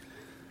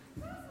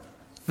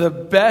The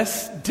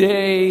best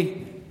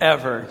day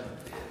ever.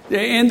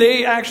 And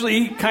they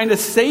actually kind of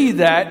say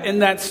that in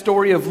that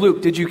story of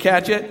Luke. Did you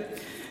catch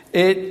it?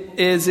 It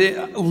is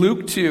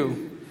Luke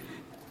 2,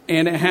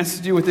 and it has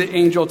to do with the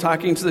angel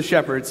talking to the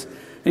shepherds.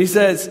 And he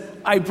says,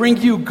 I bring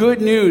you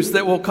good news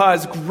that will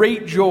cause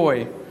great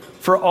joy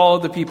for all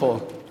the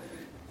people.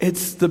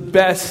 It's the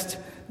best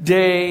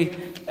day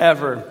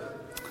ever.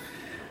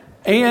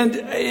 And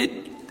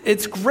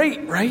it's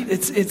great, right?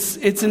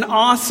 It's an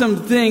awesome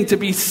thing to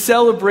be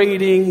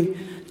celebrating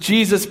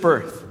Jesus'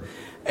 birth.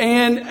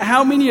 And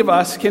how many of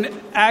us can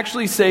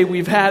actually say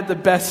we've had the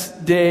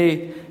best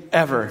day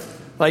ever?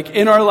 Like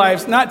in our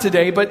lives, not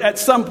today, but at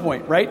some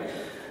point, right?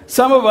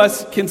 Some of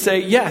us can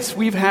say, yes,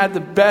 we've had the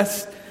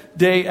best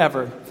day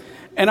ever.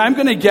 And I'm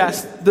going to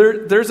guess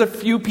there's a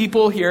few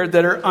people here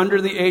that are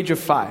under the age of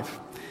 5.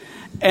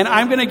 And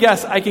I'm going to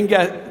guess I can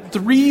get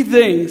 3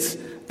 things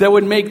that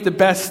would make the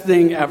best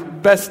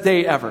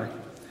day ever.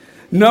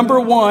 Number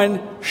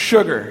 1,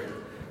 sugar.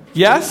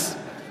 Yes?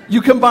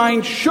 You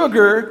combine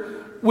sugar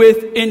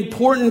with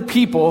important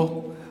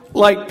people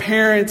like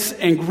parents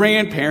and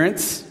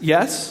grandparents.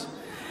 Yes?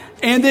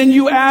 And then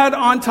you add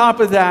on top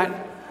of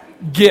that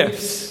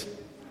gifts,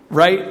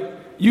 right?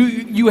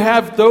 You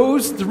have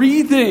those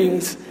 3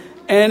 things,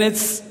 and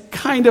it's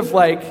kind of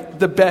like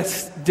the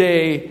best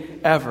day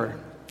ever.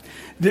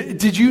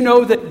 Did you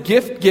know that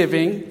gift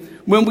giving,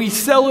 when we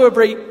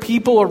celebrate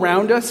people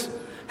around us,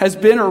 has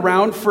been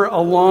around for a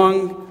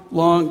long,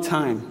 long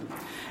time?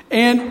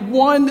 And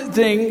one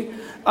thing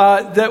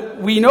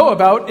that we know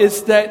about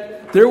is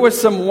that there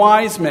was some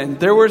wise men.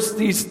 There was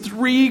these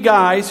 3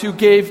 guys who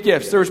gave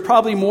gifts. There was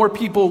probably more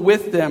people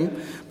with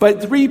them,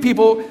 but 3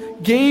 people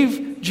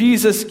gave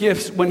Jesus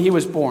gifts when he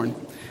was born.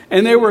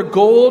 And they were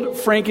gold,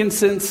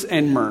 frankincense,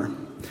 and myrrh.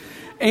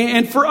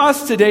 And for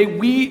us today,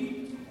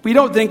 we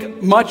don't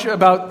think much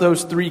about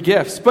those 3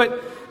 gifts.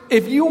 But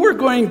if you were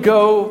going to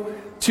go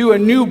to a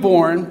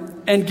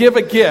newborn and give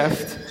a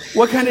gift,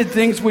 what kind of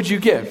things would you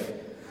give?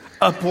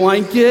 A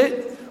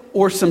blanket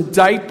or some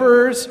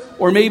diapers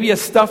or maybe a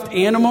stuffed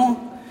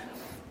animal?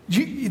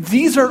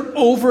 These are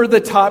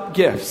over-the-top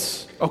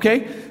gifts,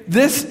 okay?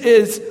 This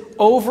is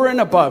over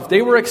and above.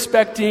 They were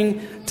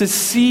expecting to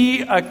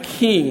see a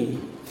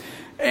king.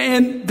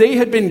 And they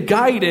had been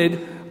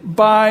guided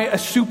by a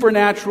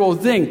supernatural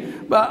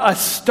thing, a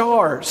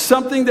star,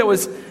 something that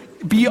was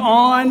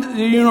beyond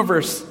the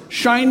universe,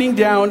 shining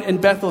down in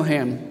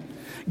Bethlehem,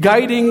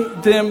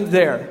 guiding them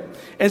there.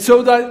 And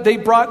so that they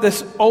brought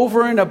this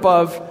over and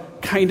above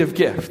kind of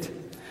gift.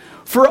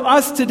 For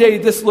us today,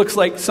 this looks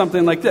like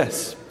something like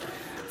this.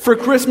 For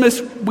Christmas,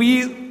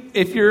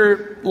 if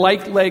you're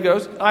like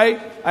Legos,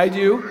 I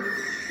do,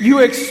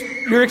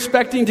 you're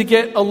expecting to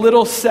get a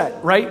little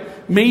set, right?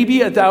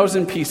 Maybe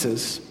 1,000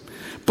 pieces.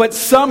 But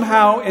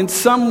somehow, in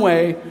some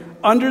way,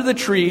 under the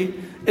tree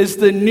is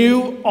the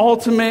new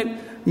ultimate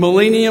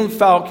Millennium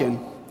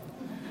Falcon.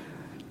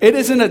 It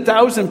isn't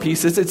 1,000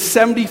 pieces, it's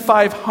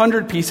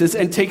 7,500 pieces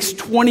and takes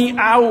 20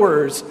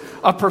 hours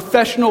of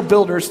professional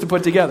builders to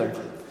put together.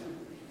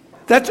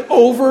 That's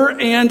over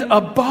and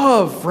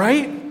above,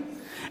 right?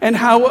 And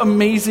how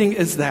amazing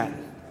is that?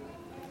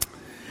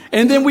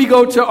 And then we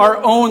go to our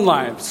own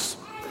lives,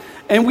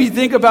 and we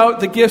think about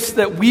the gifts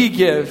that we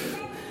give,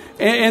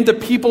 and the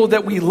people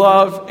that we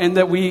love, and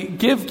that we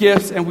give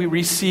gifts and we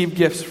receive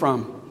gifts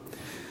from.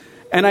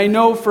 And I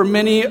know for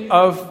many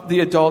of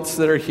the adults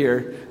that are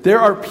here, there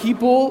are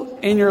people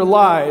in your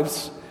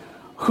lives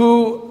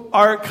who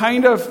are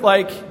kind of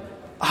like,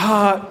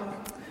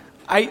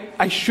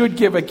 I should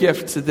give a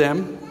gift to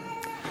them,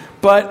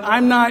 but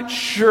I'm not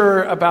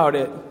sure about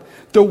it.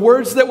 The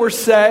words that were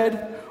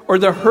said, or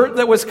the hurt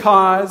that was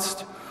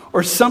caused,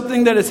 or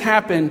something that has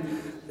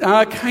happened,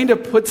 kind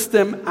of puts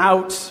them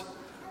out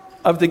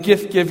of the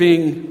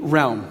gift-giving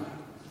realm.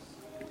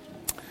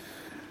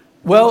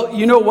 Well,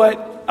 you know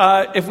what?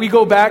 If we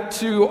go back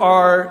to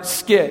our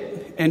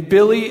skit and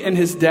Billy and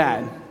his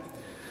dad,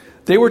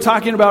 they were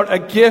talking about a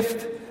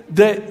gift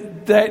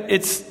that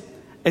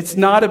it's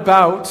not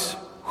about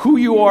who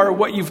you are,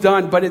 what you've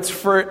done, but it's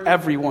for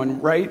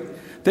everyone, right?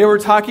 They were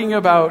talking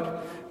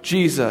about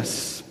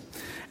Jesus.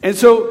 And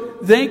so,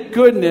 thank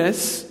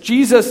goodness,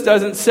 Jesus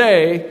doesn't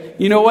say,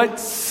 you know what,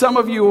 some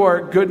of you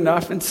are good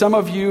enough, and some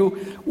of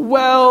you,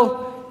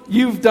 well,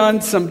 you've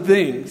done some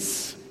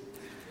things.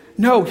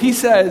 No, he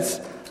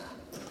says,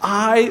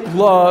 I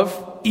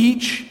love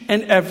each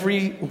and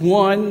every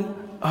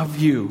one of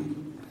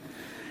you.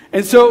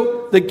 And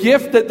so the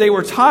gift that they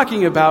were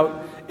talking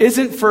about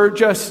isn't for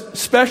just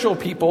special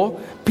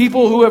people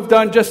who have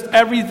done just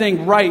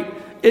everything right.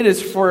 It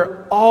is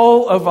for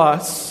all of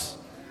us,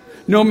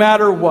 no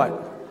matter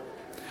what.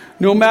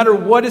 No matter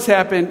what has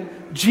happened,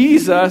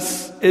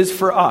 Jesus is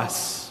for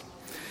us.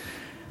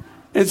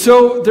 And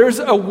so there's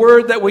a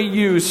word that we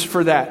use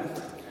for that.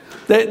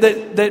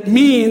 That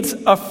means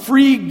a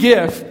free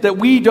gift that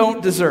we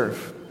don't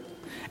deserve.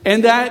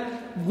 And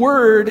that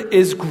word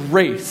is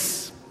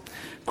grace.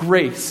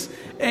 Grace.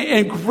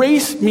 And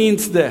grace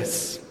means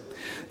this.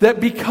 That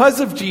because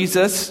of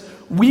Jesus,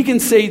 we can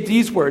say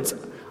these words.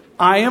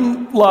 I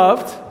am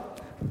loved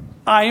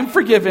I am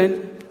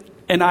forgiven,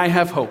 and I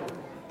have hope.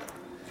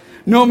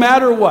 No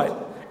matter what.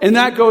 And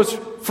that goes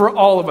for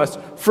all of us,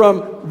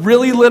 from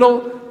really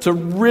little to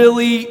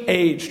really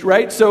aged,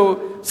 right?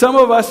 So some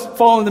of us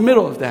fall in the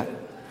middle of that.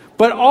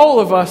 But all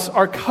of us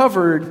are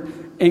covered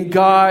in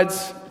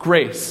God's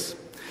grace.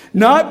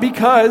 Not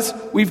because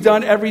we've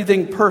done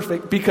everything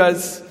perfect,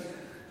 because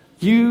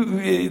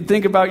you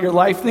think about your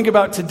life, think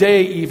about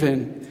today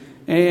even,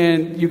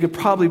 and you could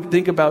probably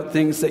think about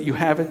things that you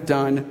haven't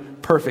done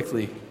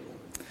perfectly.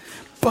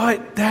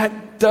 But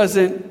that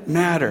doesn't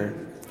matter.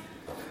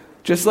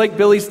 Just like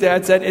Billy's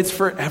dad said, it's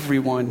for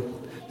everyone.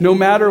 No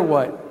matter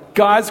what,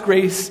 God's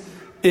grace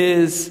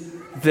is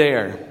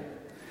there.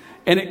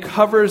 And it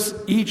covers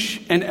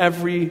each and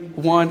every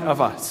one of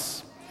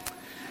us.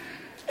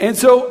 And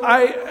so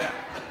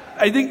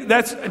I think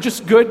that's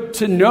just good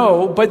to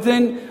know. But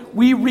then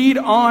we read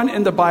on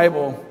in the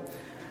Bible.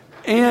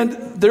 And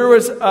there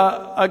was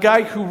a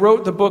guy who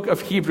wrote the book of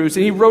Hebrews.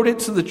 And he wrote it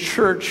to the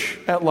church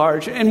at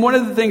large. And one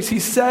of the things he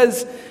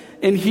says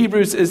in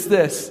Hebrews is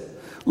this: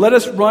 let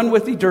us run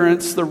with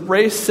endurance the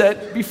race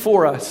set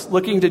before us,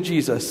 looking to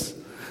Jesus,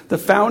 the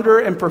founder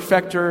and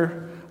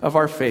perfecter of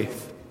our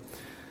faith.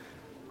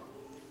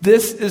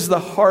 This is the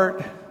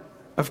heart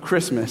of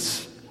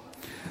Christmas.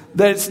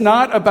 That it's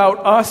not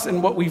about us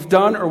and what we've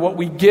done or what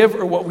we give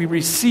or what we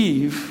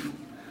receive,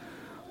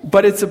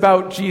 but it's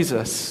about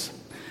Jesus.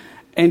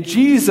 And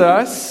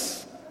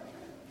Jesus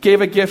gave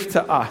a gift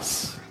to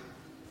us.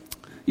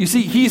 You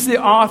see, he's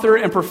the author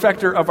and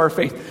perfecter of our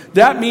faith.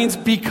 That means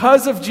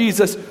because of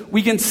Jesus,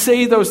 we can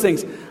say those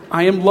things.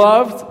 I am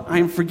loved, I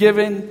am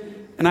forgiven,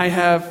 and I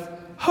have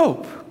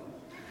hope.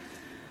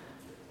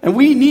 And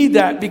we need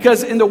that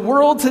because in the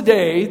world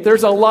today,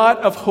 there's a lot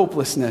of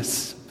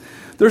hopelessness.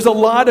 There's a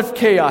lot of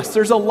chaos.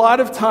 There's a lot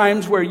of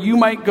times where you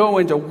might go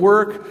into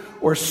work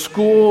or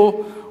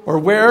school or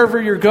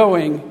wherever you're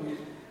going,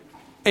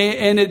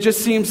 and it just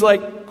seems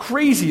like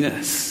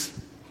craziness.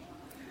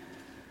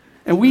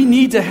 And we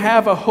need to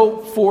have a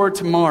hope for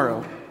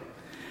tomorrow.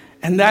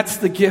 And that's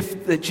the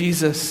gift that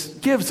Jesus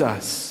gives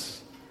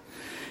us.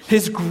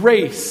 His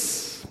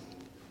grace.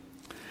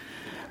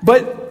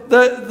 But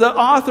the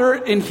author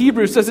in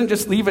Hebrews doesn't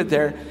just leave it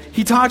there.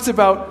 He talks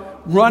about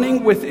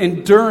running with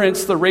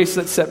endurance the race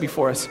that's set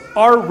before us.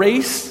 Our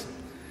race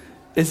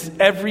is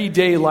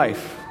everyday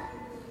life.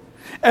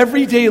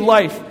 Everyday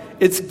life.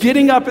 It's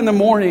getting up in the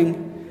morning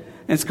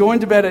and it's going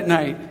to bed at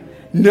night,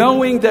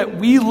 knowing that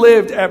we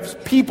lived as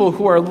people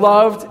who are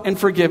loved and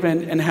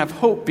forgiven and have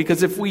hope.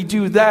 Because if we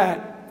do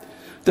that,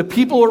 the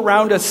people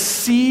around us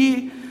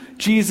see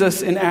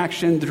Jesus in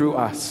action through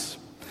us.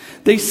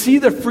 They see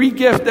the free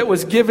gift that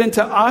was given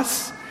to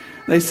us.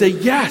 They say,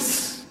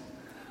 yes,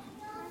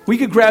 we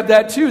could grab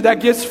that too. That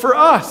gift's for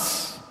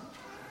us.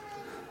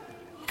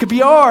 It could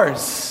be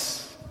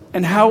ours.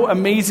 And how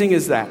amazing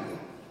is that?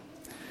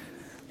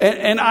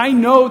 And I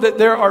know that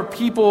there are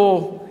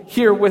people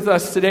here with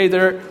us today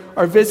that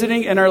are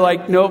visiting and are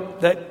like,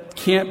 nope, that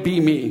can't be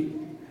me.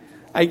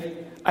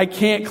 I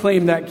can't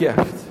claim that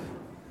gift.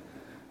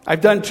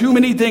 I've done too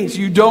many things.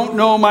 You don't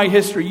know my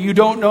history. You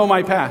don't know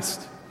my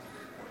past.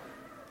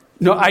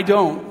 No, I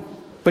don't.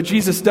 But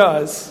Jesus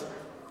does.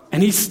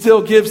 And he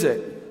still gives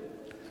it.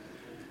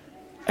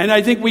 And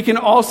I think we can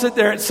all sit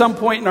there at some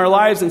point in our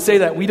lives and say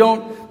that. We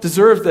don't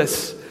deserve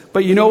this.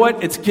 But you know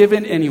what? It's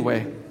given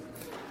anyway.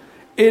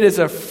 It is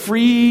a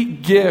free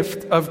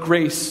gift of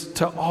grace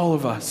to all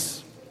of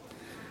us.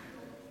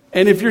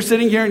 And if you're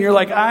sitting here and you're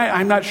like,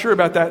 I'm not sure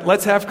about that,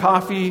 let's have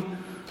coffee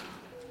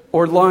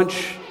or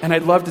lunch, and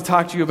I'd love to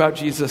talk to you about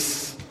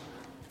Jesus.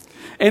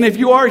 And if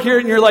you are here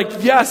and you're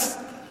like, yes,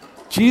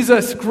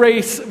 Jesus,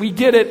 grace, we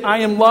get it, I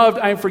am loved,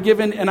 I am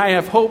forgiven, and I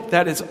have hope,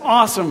 that is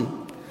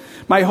awesome.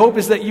 My hope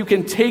is that you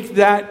can take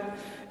that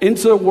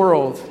into the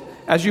world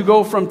as you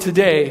go from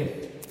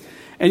today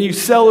and you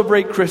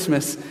celebrate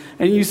Christmas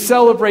and you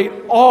celebrate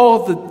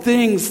all the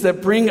things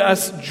that bring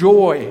us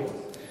joy,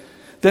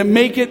 that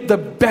make it the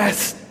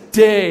best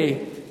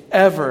day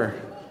ever.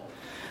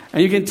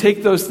 And you can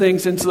take those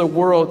things into the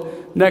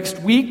world next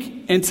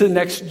week, into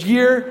next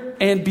year,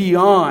 and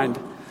beyond,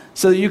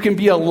 so that you can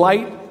be a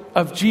light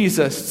of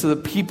Jesus to the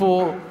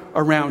people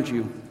around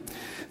you.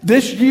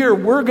 This year,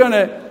 we're going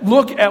to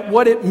look at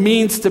what it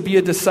means to be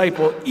a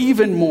disciple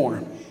even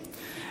more.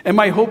 And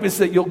my hope is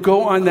that you'll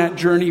go on that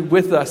journey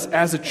with us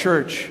as a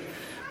church,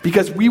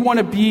 because we want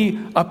to be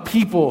a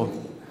people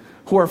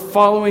who are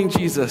following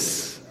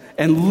Jesus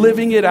and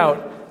living it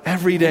out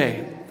every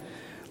day,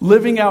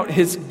 living out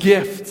his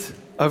gift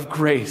of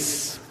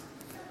grace.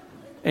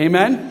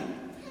 Amen?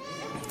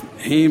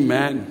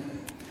 Amen.